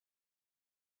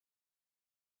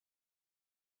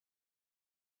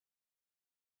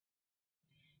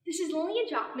This is Lillian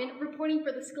Jockman reporting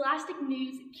for the Scholastic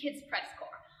News Kids Press Corps.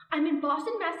 I'm in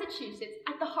Boston, Massachusetts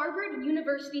at the Harvard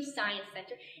University Science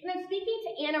Center, and I'm speaking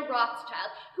to Anna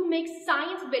Rothschild, who makes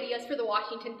science videos for the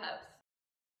Washington Post.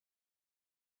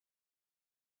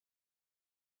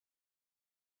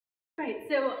 Right,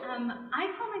 so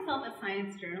I call myself a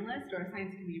science journalist or a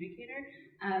science communicator.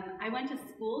 I went to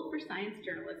school for science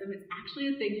journalism. It's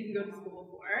actually a thing you can go to school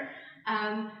for.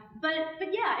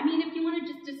 But yeah, I mean, if you want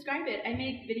to just describe it, I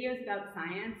make videos about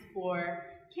science for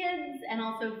kids and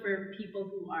also for people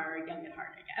who are young at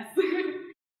heart, I guess.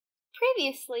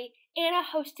 Previously, Anna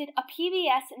hosted a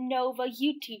PBS Nova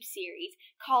YouTube series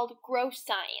called Gross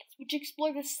Science, which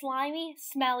explored the slimy,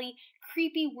 smelly,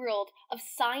 creepy world of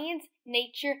science,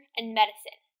 nature, and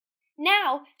medicine.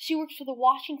 Now, she works for the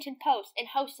Washington Post and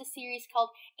hosts a series called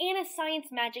Anna's Science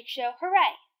Magic Show,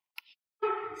 Hooray!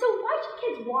 So why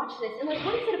should kids watch this, and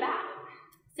what is it about?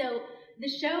 So the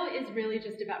show is really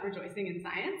just about rejoicing in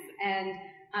science, and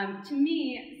to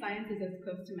me, science is as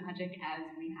close to magic as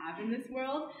we have in this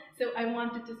world, so I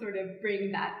wanted to sort of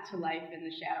bring that to life in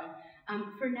the show.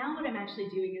 For now, what I'm actually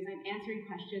doing is I'm answering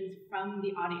questions from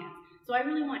the audience. So I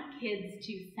really want kids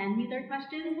to send me their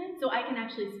questions so I can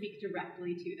actually speak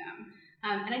directly to them.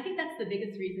 And I think that's the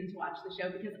biggest reason to watch the show,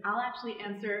 because I'll actually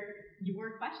answer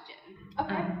your question.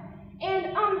 Okay.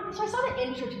 And so I saw the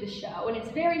intro to the show, and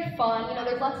it's very fun. You know,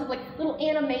 there's lots of little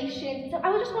animations. So I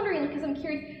was just wondering, because I'm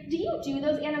curious, do you do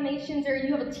those animations, or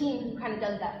you have a team who kind of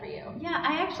does that for you? Yeah,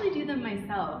 I actually do them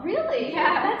myself. Really?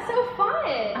 Yeah. That's so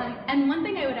fun. And one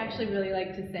thing I would actually really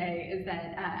like to say is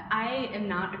that I am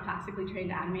not a classically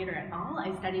trained animator at all.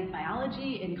 I studied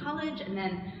biology in college, and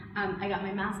then I got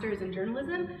my master's in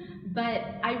journalism.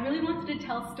 But I really wanted to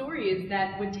tell stories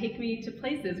that would take me to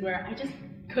places where I just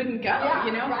couldn't go,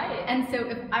 you know? Right. And so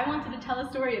if I wanted to tell a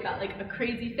story about a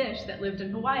crazy fish that lived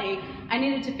in Hawaii, I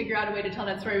needed to figure out a way to tell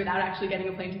that story without actually getting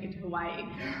a plane ticket to Hawaii.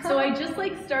 So I just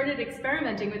started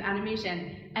experimenting with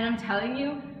animation, and I'm telling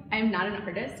you, I'm not an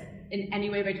artist in any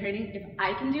way by training. If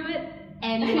I can do it,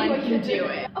 anyone can do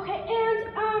it. Okay,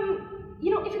 and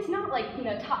you know, if it's not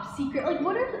top secret,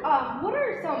 what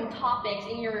are some topics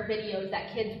in your videos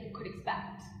that kids could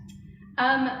expect?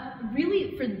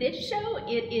 Really, for this show,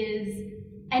 it is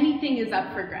anything is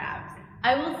up for grabs.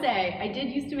 I will say, I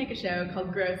did used to make a show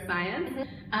called Gross Science,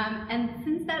 and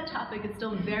since that topic is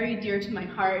still very dear to my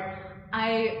heart,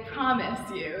 I promise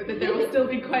you that there will still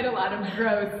be quite a lot of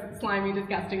gross, slimy,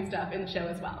 disgusting stuff in the show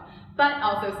as well, but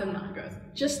also some non-gross.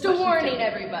 Just a warning,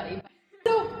 everybody.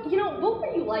 So, you know, what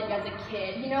were you like as a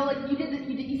kid? You know, you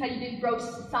said you did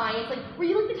gross science. Were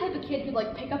you the type of kid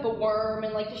who'd pick up a worm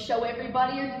and to show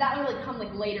everybody, or did that really come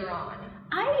later on?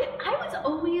 I was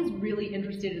always really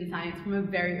interested in science from a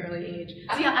very early age.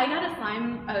 So yeah, I got a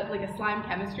slime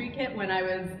chemistry kit when I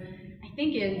was, I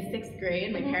think, in 6th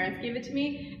grade. My parents gave it to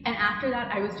me, and after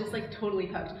that I was just totally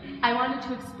hooked. I wanted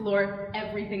to explore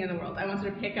everything in the world. I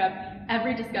wanted to pick up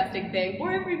every disgusting thing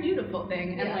or every beautiful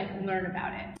thing and learn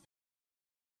about it.